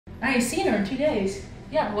I ain't seen her in 2 days.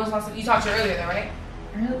 Yeah, what's last time? You talked to her earlier though, right?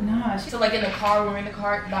 Nah. So like in the car, when we're in the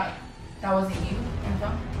car, that wasn't you on the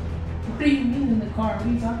phone? What do you mean in the car? What are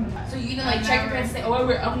you talking about? So you didn't like check your pants and say, oh,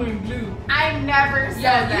 I'm wearing blue. I never said Yo,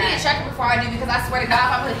 that. you need to check it before I do because I swear to God,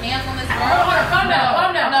 if I put hands on this girl. Hold on, calm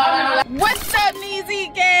down. No. What's up,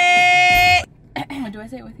 EZEE gang? Do I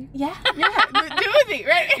say it with you? Yeah. Do it with me,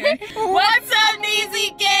 right? What's up,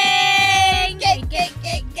 EZEE gang? Gang.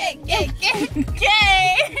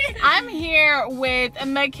 I'm here with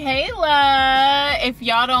Makayla. If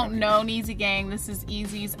y'all don't know EZEE gang, this is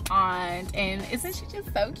EZEE's aunt, and isn't she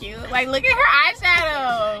just so cute? Like, look at her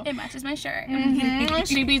eyeshadow. It matches my shirt.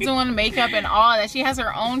 She be doing makeup and all that. She has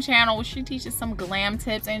her own channel where she teaches some glam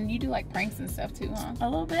tips, and you do like pranks and stuff too, huh? A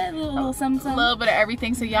little bit, a little something. A little bit of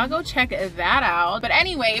everything. So y'all go check that out. But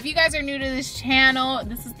anyway, if you guys are new to this channel,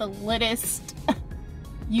 this is the littest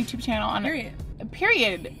YouTube channel on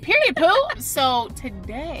Period. Period poo. So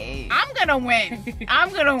today I'm gonna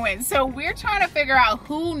win. So we're trying to figure out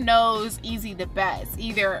who knows EZEE the best,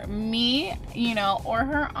 either me, you know, or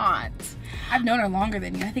her aunt. I've known her longer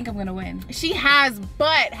than you. I think I'm gonna win. She has,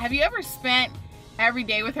 but have you ever spent every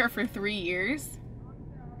day with her for 3 years?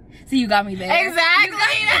 See, you got me there. Exactly.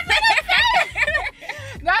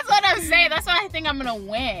 That's what I'm saying. That's why I think I'm gonna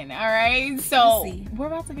win. All right. So we're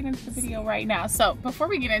about to get into the video right now. So before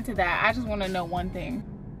we get into that, I just want to know one thing.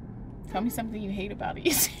 Tell me something you hate about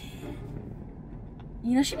EZEE.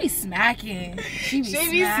 You know, she be smacking. She be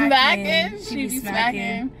smacking.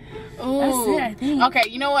 Ooh. That's it, I think. Okay,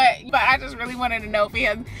 you know what? But I just really wanted to know if he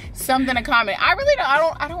had something to comment. I really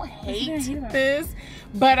don't. I don't hate this,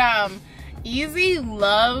 but EZEE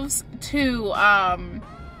loves to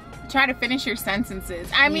try to finish your sentences.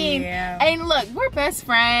 I mean, and look, we're best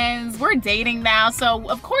friends. We're dating now, so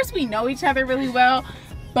of course we know each other really well.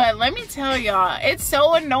 But let me tell y'all, it's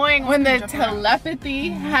so annoying when the telepathy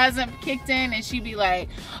hasn't kicked in and she be like,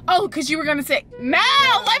 oh, because you were going to say, no,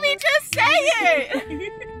 let me just say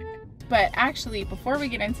it. But actually, before we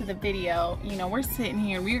get into the video, you know, we're sitting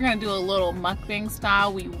here. We're going to do a little mukbang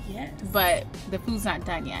style. But the food's not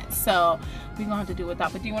done yet. So we're going to have to do it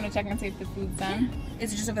without. But do you want to check and see if the food's done? Yeah.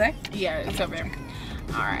 Is it just over there? Yeah, it's over there.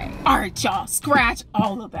 All right, y'all, scratch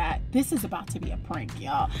all of that. This is about to be a prank,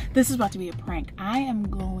 y'all. This is about to be a prank. I am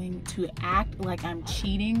going to act like I'm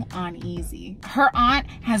cheating on EZEE. Her aunt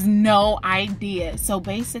has no idea. So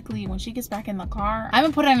basically, when she gets back in the car, I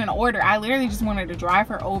haven't put in an order. I literally just wanted to drive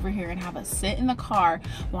her over here and have us sit in the car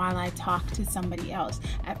while I talk to somebody else.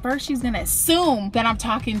 At first, she's gonna assume that I'm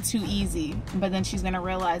talking to EZEE, but then she's gonna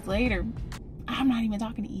realize later, I'm not even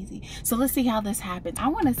talking to EZEE. So let's see how this happens. I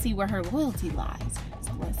want to see where her loyalty lies.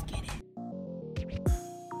 So let's get it.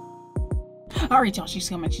 All right, y'all. She's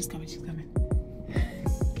coming.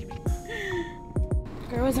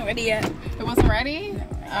 Girl wasn't ready yet. It wasn't ready?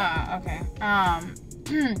 No. Okay.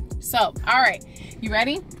 So, all right. You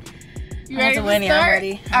ready? You ready to win? I'm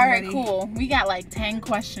ready. All right, cool. We got like 10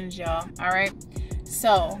 questions, y'all. All right.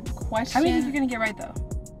 So, question. How many think you're gonna get right though?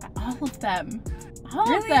 All of them.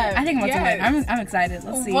 Really? I think I'm about to win. I'm excited.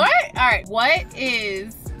 Let's see. What? All right. What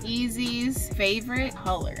is EZEE's favorite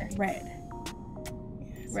color? Red.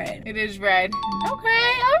 Red. It is red.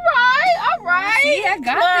 Okay. All right. See, I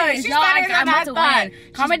got this. Y'all, I'm about to win.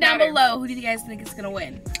 Comment down below. Who do you guys think is gonna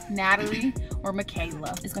win? Natalie or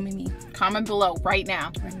Makayla? It's gonna be me. Comment below right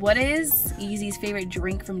now. What is EZEE's favorite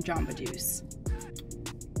drink from Jamba Juice?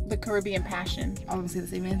 The Caribbean Passion. I was gonna say the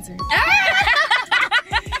same answer.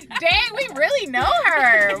 Dang, we really know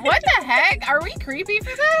her. What the heck? Are we creepy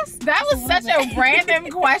for this? That was such a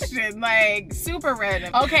random question. Like, super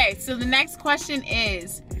random. Okay, so the next question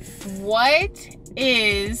is, what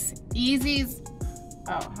is EZEE's...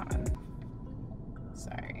 Oh, hold on.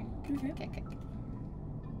 Sorry. Okay.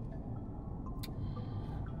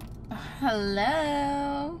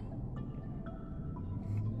 Hello?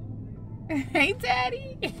 Hey,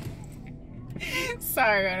 Daddy.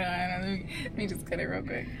 Sorry, let me just cut it real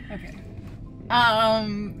quick. Okay.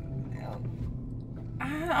 I'm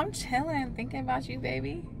chilling, thinking about you,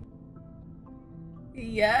 baby.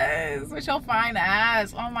 Yes, with your fine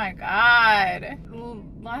ass. Oh my God.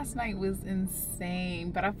 Last night was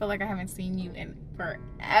insane, but I feel like I haven't seen you in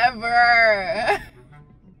forever.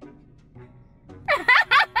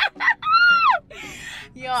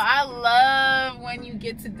 Yo, I love when you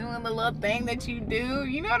get to doing the little thing that you do.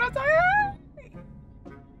 You know what I'm talking about?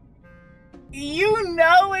 You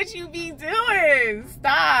know what you be doing.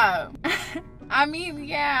 Stop. I mean,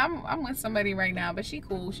 yeah, I'm with somebody right now, but she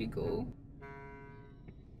cool.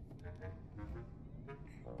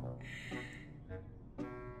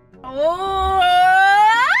 Oh,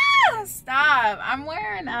 stop. I'm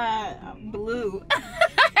wearing blue.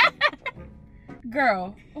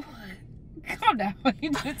 Girl. Calm down.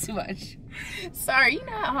 You do too much. Sorry, you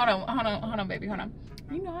know how, hold on, baby, hold on.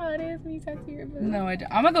 You know how it is when you talk to your food? No, I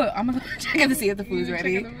don't. I'm gonna go check out to see if the food's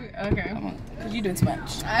ready. Okay. Cause you're doing too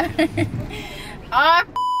much. I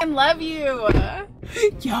love you.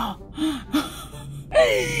 Y'all.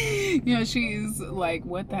 You know, she's like,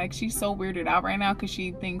 what the heck? She's so weirded out right now because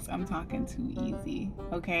she thinks I'm talking to EZEE.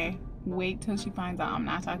 Okay? Wait till she finds out I'm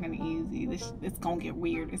not talking to EZEE. It's gonna get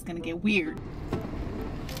weird. It's gonna get weird.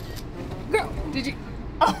 Girl, did you?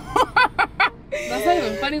 That's not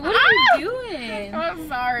even funny. What are you doing? I'm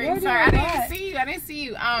sorry. I didn't see you. I didn't see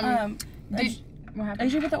you. What happened? Are you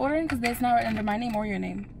sure put the order in? Because it's not under my name or your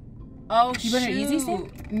name. Oh, you put an EZEE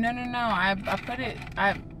stamp? No. I put it.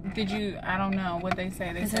 Did you? I don't know what they say.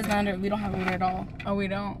 It says under. We don't have an order at all. Oh, we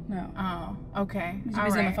don't. No. Oh, okay. You're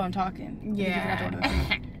busy on the phone talking.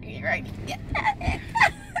 Yeah. You're right. Yeah.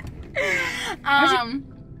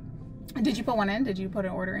 Did you put one in? Did you put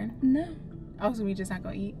an order in? No. Oh, so we just not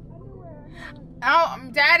gonna eat? Oh,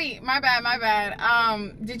 Daddy, my bad.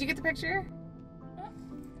 Did you get the picture?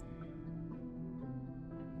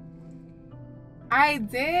 I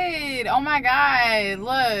did. Oh my God.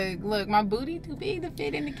 Look, my booty too big to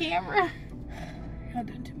fit in the camera. You're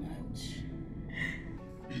doing too much.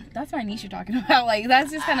 That's my niece you're talking about. Like,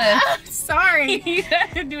 that's just kind of... Sorry.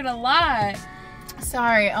 You're doing a lot.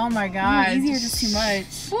 Sorry. Oh my God. Easier, just too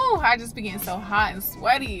much. Whew, I just be getting so hot and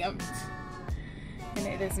sweaty. And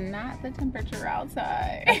it is not the temperature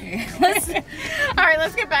outside. Okay, all right,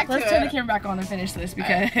 let's get back to it. Let's turn the camera back on and finish this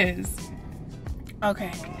because...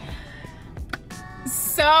 Okay.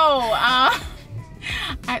 So,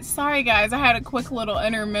 sorry guys, I had a quick little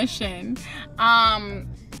intermission.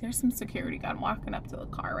 There's some security guard walking up to the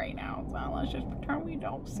car right now, so let's just pretend we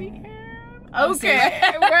don't see him. Okay,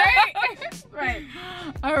 right? Right.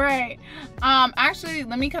 All right. Actually,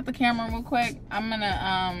 let me cut the camera real quick. I'm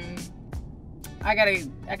gonna, I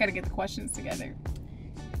gotta get the questions together.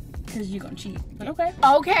 Cause you gonna cheat, but okay.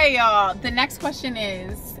 Okay, y'all. The next question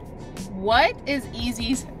is, what is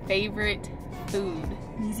EZEE's favorite food?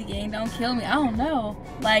 EZEE gang, don't kill me. I don't know.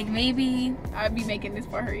 Like maybe I'd be making this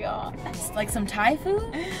for her, y'all. Like some Thai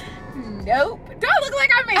food? Nope. Don't look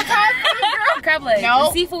like I made Thai food, girl. Crab legs.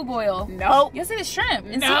 Nope. Seafood boil. Nope. Yes, it is shrimp.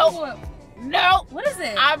 And nope. Seafood boil. Nope. What is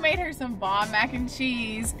it? I made her some bomb mac and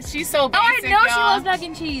cheese. She's so basic, oh, I know she y'all. loves mac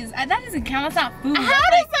and cheese. That doesn't count. That's not food. How That's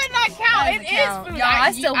does like, that not count? It is food. Y'all,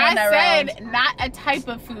 I still won that round. I said not a type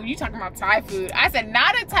of food. You talking about Thai food. I said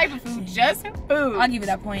not a type of food, just food. I'll give you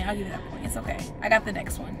that point. It's okay. I got the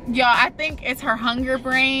next one. Y'all, I think it's her hunger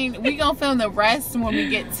brain. We gonna film the rest when we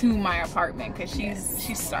get to my apartment because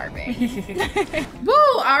she's starving. Woo!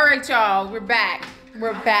 All right, y'all. We're back.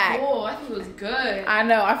 We're back. Oh, I think it was good. I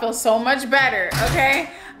know. I feel so much better. Okay.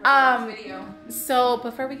 Video. So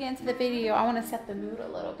before we get into the video, I want to set the mood a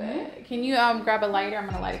little bit. Can you grab a lighter? I'm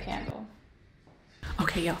gonna light a candle.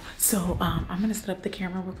 Okay, y'all. So I'm gonna set up the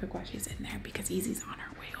camera real quick while she's in there because EZEE's on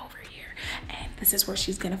her way over here, and this is where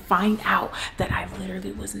she's gonna find out that I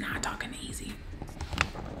literally was not talking to EZEE.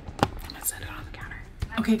 I'm gonna set it on the counter.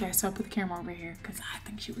 Okay, guys. So I put the camera over here because I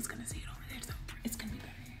think she was gonna see it over there, so it's gonna be better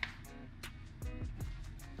here.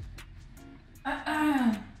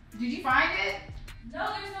 Did you find it?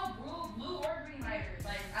 No, there's no blue or green lighters.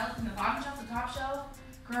 Like, I looked in the bottom shelf, the top shelf.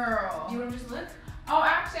 Girl. Do you want to just look? Oh,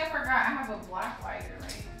 actually, I forgot. I have a black lighter,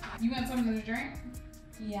 right? You want something to drink?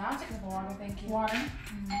 Yeah, I'll take the water, thank you. Water?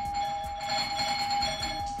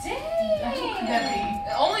 Dang! Who could that be?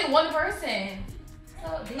 Only one person. So,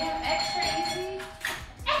 they have extra EZEE?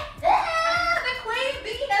 The queen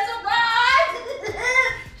bee has arrived!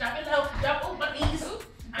 Drop it low, drop on my knees.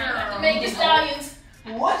 I'm about to make the stallions.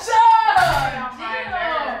 What's up? Damn.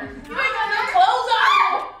 You ain't got no clothes on.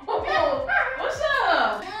 What's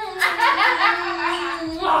up?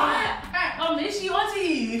 I miss you,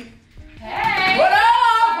 auntie. Hey. What up?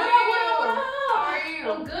 What up? How are you?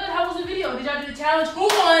 I'm good. How was the video? Did y'all do the challenge? Who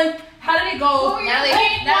won? How did it go? Natalie,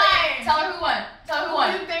 tell her who won. Tell her who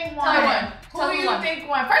won. Who you think won? Tell her won. Who do you think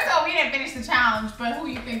won? First of all, we didn't finish the challenge, but who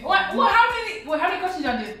you think won? How many questions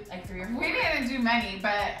y'all did? Like 3 or 4? We didn't do many,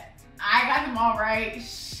 but I got them all right.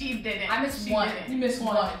 She didn't. I missed she one. Didn't. You missed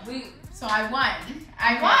one. So I won.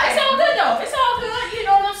 It's all good though. It's all good. You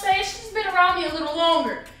know what I'm saying? She's been around me a little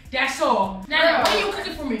longer. That's all. Now, what are you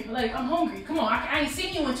cooking for me? Like, I'm hungry. Come on. I ain't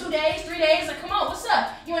seen you in 2 days, 3 days. Like, come on. What's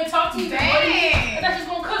up? You ain't talked to me. Dang. I thought you was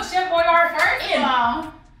gonna cook. Chef Boyard.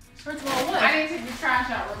 First of all, what? I didn't take the trash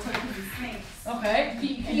out real quick because it stinks. Okay.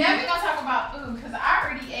 And then we gonna talk about food because I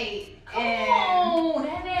already ate. Come on,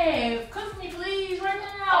 Daddy. Cook for me, please, right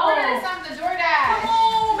now. Order something to DoorDash. Come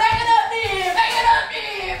on, back it up there. Back it up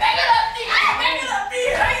there. Back it up there. Back it up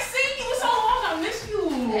there. I ain't seen you in so long. I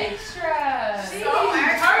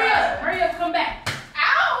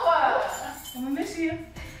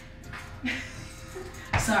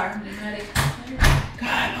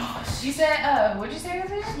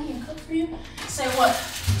and cook for you? Say what?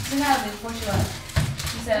 Say Natalie before she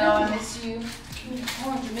left. She said, "Oh, I miss you."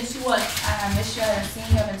 Oh, you miss you what? I miss you. I haven't seen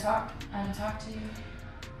you. I haven't talked to you.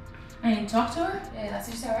 I ain't talked to her? Yeah, that's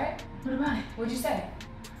what you said, right? What about it? What'd you say?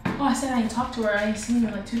 Oh, I said I ain't talked to her. I ain't seen her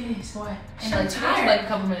in like 2 days. Why? And like 2 days, like a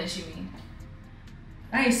couple minutes, you mean?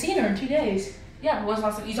 I ain't seen her in 2 days. Yeah, but what's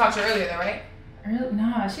last time? You talked to her earlier though, right?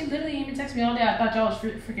 Nah, she literally even texted me all day. I thought y'all was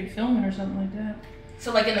freaking filming or something like that.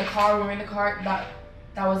 So like in the car, when we're in the car,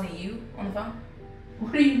 that wasn't you on the phone?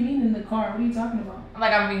 What do you mean in the car? What are you talking about?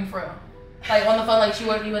 Like I'm being for real. Like on the phone, like you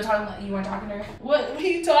weren't talking to her. What are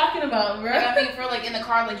you talking about, bro? Like I'm being for like in the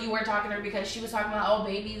car, like you weren't talking to her because she was talking about, oh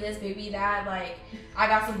baby this, baby that. Like I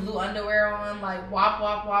got some blue underwear on. Like wop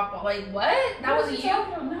wop wop. Like what? That wasn't you?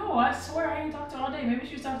 No, I swear I ain't talked to her all day. Maybe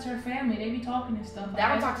she was talking to her family. They be talking and stuff. I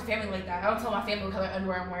don't talk to family like that. I don't tell my family what color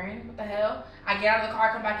underwear I'm wearing. What the hell? I get out of the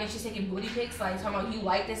car, come back in, she's taking booty pics, like talking about you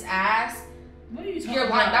like this ass. What are you talking You're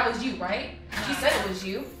about? lying. That was you, right? She said it was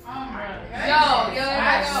you. Oh my Yo, god.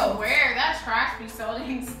 I yo. swear that trash be so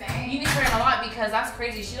dang stank. You need to turn a lot because that's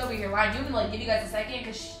crazy. She's over here lying. You can like give you guys a second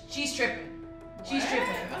because she's tripping. She's tripping.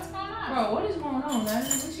 What's going on? Bro, what is going on, man?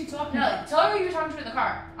 What is she talking about? Tell her who you're talking to in the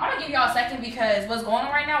car. I'm gonna give y'all a second because what's going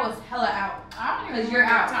on right now is hella out. I don't even know Because you're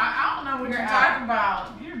out. I don't know what you're talking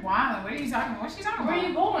about. You're wild. What are you talking about? What's she talking Where about? are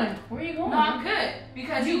you going? Where are you going? No, I'm good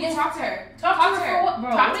because you can talk to her. Talk to her for what, bro?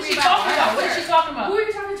 Talk What to is me she about talking about? What is she talking Who about? are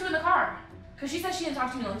you talking to in the car? Because she said she didn't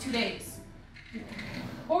talk to you in like 2 days.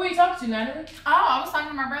 Who were you talking to, Natalie? Oh, I was talking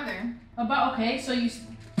to my brother. About, okay, so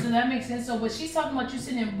that makes sense. So, but she's talking about you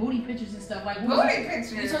sitting in booty pictures and stuff. Like, Booty You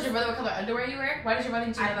pictures. told your brother what color underwear you wear? Why does your brother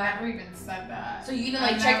need to know I that? never even said that. So you even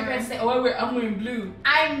like check your pants and say, oh, I'm wearing blue.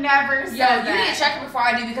 I never said Yo, that. you need to check it before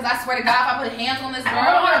I do because I swear to God, if I put hands on this girl.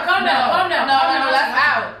 Hold on, calm down, calm down. No, that's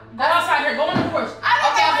out. Go outside here. Go on the porch. I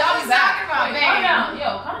don't Okay, know what I'll you're be back. talking about, Wait, babe. Calm down. Yo,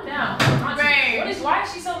 calm down. Babe. Why is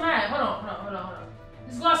she so mad? Hold on.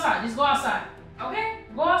 Just go outside. Okay?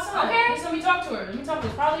 Go outside. Okay. Just let me talk to her. It's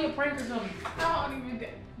probably a prank or something. I don't even.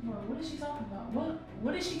 Bro, what is she talking about?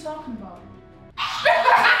 What is she talking about?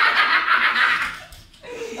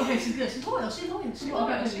 Okay, she's good. She's loyal. She's loyal.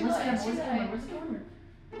 Where's the camera? Where's the camera?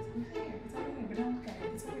 It's over here, but don't look at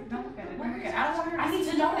it. It's over here. Don't look at it. Don't look at it. I don't want her. I need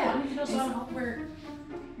to know. So I'm over.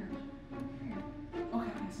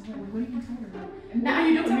 Okay, so wait, what are you being told her? Now What are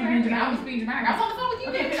you doing? I was being dramatic. I was on the phone with you.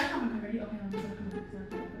 Okay, come on, ready? Okay,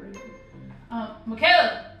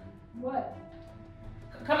 Makayla. What?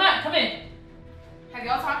 Come in. Have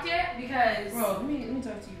y'all talked yet? Because Bro, let me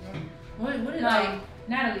talk to you, bro. What is No.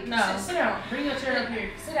 Natalie, No. sit down. Bring your chair up here.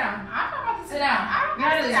 sit down. I'm about to Sit down.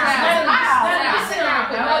 Natalie, Natalie, sit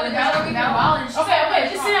down. Natalie, Okay,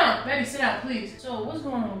 just sit down. Baby, sit down, please. So, what's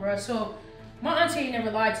going on, bro? So, my auntie ain't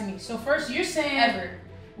never lied to me. So, first, you're saying... Ever.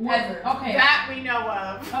 Okay. That we know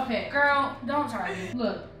of. Okay. Girl, don't try me.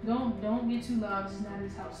 Look, don't get too loud. This is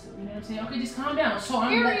Natalie's house still. You know what I'm saying? Okay, just calm down. So,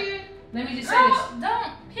 Period. let me just say this. Girl,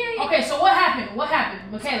 don't. Period. Okay, so what happened?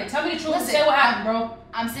 Makayla, tell me the truth. Listen, Say what happened, bro.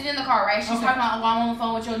 I'm sitting in the car, right? She's Okay. talking about while I'm on the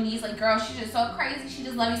phone with your niece. Like, girl, she's just so crazy. She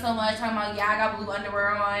just loves me so much. Talking about, yeah, I got blue underwear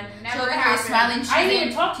on. Never She over here happened. smiling. I didn't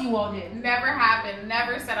even talk to you all day. Never happened.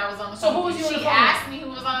 Never said I was on the phone. So who with was you on the She phone with? asked me who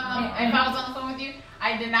was on the if I was on the phone with you.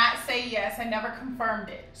 I did not say yes. I never confirmed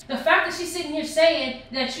it. The fact that she's sitting here saying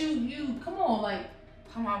that you come on, like,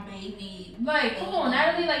 Come on, baby. come on,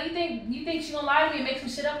 Natalie, like, you think she gonna lie to me and make some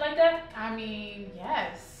shit up like that? I mean,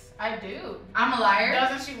 yes, I do. I'm a liar.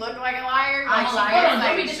 Doesn't she look like a liar? I'm Like, a liar. she Hold looks on, like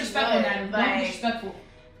don't be she disrespectful, would. Natalie. Don't be Like, disrespectful.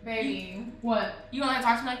 baby, What? You gonna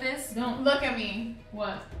talk to me like this? Don't. look at me.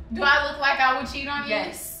 What? Do I look like I would cheat on you?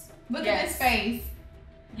 Yes. Look Yes. at this face.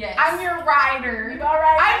 Yes. I'm your rider. You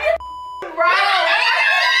alright? I'm your rider.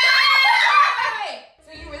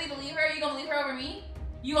 So you really believe her? You gonna believe her over me?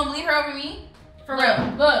 You gonna believe her over me? For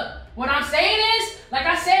real? Look, what I'm saying is, like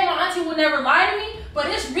I said, my auntie would never lie to me, but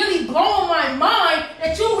it's really blowing my mind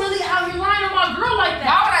that you really out here lying on my girl like that.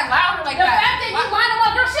 Why would I lie to her like The that? fact that you lying on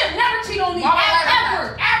my girl, she'll never cheat on me. Why would I lie like Ever.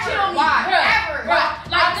 that? Cheat on me. Why? Bruh. Ever. Bruh.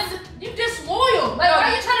 Like, you disloyal. Like, why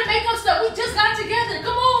are you trying to make up stuff? We just got together.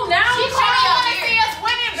 Come on now. She don't want to see us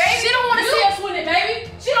winning, baby. She don't want to see us winning, baby.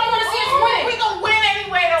 She don't want to see us winning. We gonna win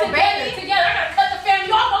anyway, though, Together, baby. together. I gotta cut the family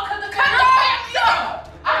off. I'll cut the family off.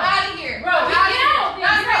 I'm out of here. Bro, I'm get out of here. out.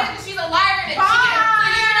 That's Get crazy out. because she's a liar and a Bye. cheater. So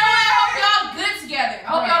you know what? I hope y'all good together. I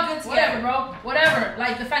hope y'all good Whatever, together. bro. Whatever.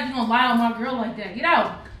 Like, the fact you gonna lie on my girl like that. Get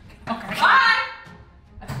out. Okay. Bye.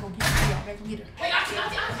 I gotta go get her. I gotta go get her. Wait, auntie.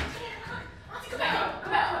 Come back.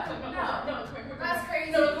 Come back. No, come here. That's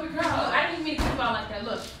crazy. No, come here. Look, I didn't even mean to kick you out like that.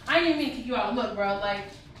 Look, I didn't even mean to kick you out. Look, bro, like,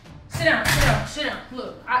 sit down.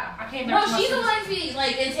 Look, I came back No, to my she's the senses. one to be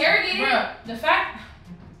like interrogated. Bro, the fact.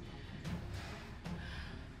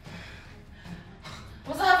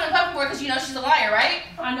 What's the huffing and puffing for? Because you know she's a liar, right?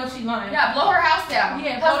 I know she's lying. Yeah, blow her house down.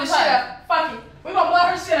 Yeah, blow this shit up. Fuck it. We're gonna blow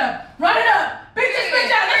her shit up. Run it up. Beat this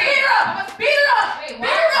bitch out. Let's beat her up. Beat her up. Wait,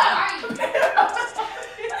 beat her up.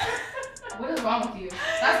 What is wrong with you?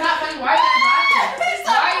 That's not funny. Why are you laughing? It's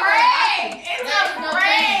a prank. It's a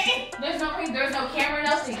prank. There's no prank. There's no camera.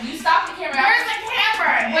 Nothing. You stop the camera. Where's the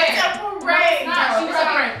camera? Where? It's a prank. No, she was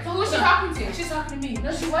talking. So who was she talking to? She's talking to me. No,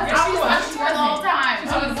 she wasn't. I She was wasn't. watching her the whole time. She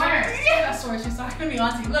was weren't. I swear she's talking to me,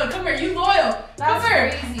 Auntie. Look, come here. You loyal. Come That's here.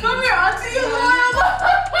 crazy. Come here, Auntie. You loyal.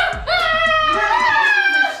 You have me thinking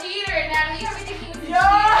he was a cheater, Natalie. You have me thinking he was a Yo.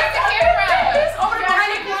 cheater. Where's the camera? It's over the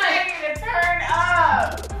behind the ready to turn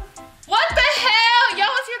up. What the hell? Y'all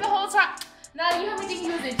was here the whole time. Natalie, you have me thinking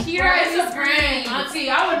he was a cheater. It's a prank. Auntie,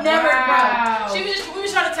 I would never, Wow. bro. We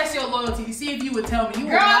was trying to test your loyalty to see if you would tell me. You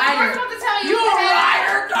Girl, a I liar. was about to tell you. You a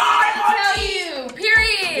liar, I God. tell you.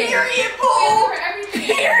 Period. Period, For boo.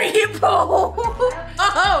 everything. Period, boo.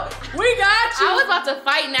 Oh, we got you. I was about to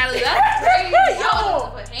fight Natalie. That's crazy.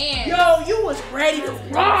 Y'all was hands. Yo, you was ready to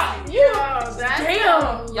rock. You,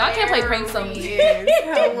 damn. Y'all can't play pranks on me.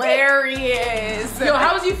 Hilarious. Yo,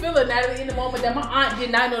 how was you feeling, Natalie, in the moment that my aunt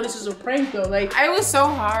did not know this was a prank, though? Like, It was so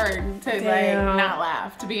hard to Damn. like not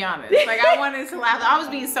laugh, to be honest. Like I wanted to laugh. I was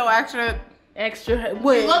being so extra. extra. You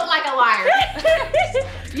Wait. look like a liar.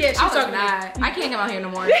 Yeah, she's I was talking not. I can't come out here no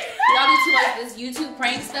more. Y'all do too like this YouTube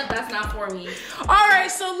prank stuff. That's not for me. All right,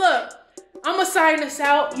 so look, I'm gonna sign this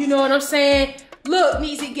out. You know what I'm saying? Look,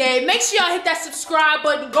 EZEE Gang, make sure y'all hit that subscribe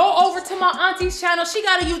button. Go over to my auntie's channel. She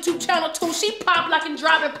got a YouTube channel too. She pop like and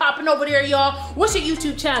dropping, popping over there, y'all. What's your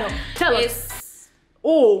YouTube channel? Tell us.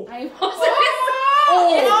 Oh.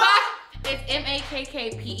 It's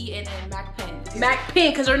MAKKPENN, Mac Pen. Mac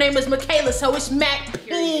Pen, because her name is Makayla, so it's Mac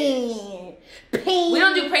Pen. We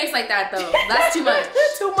don't do pranks like that though. That's too much.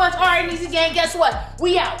 Too much. All right, EZEE Gang, guess what?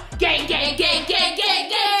 We out. Gang, gang, gang, gang, gang,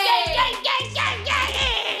 gang.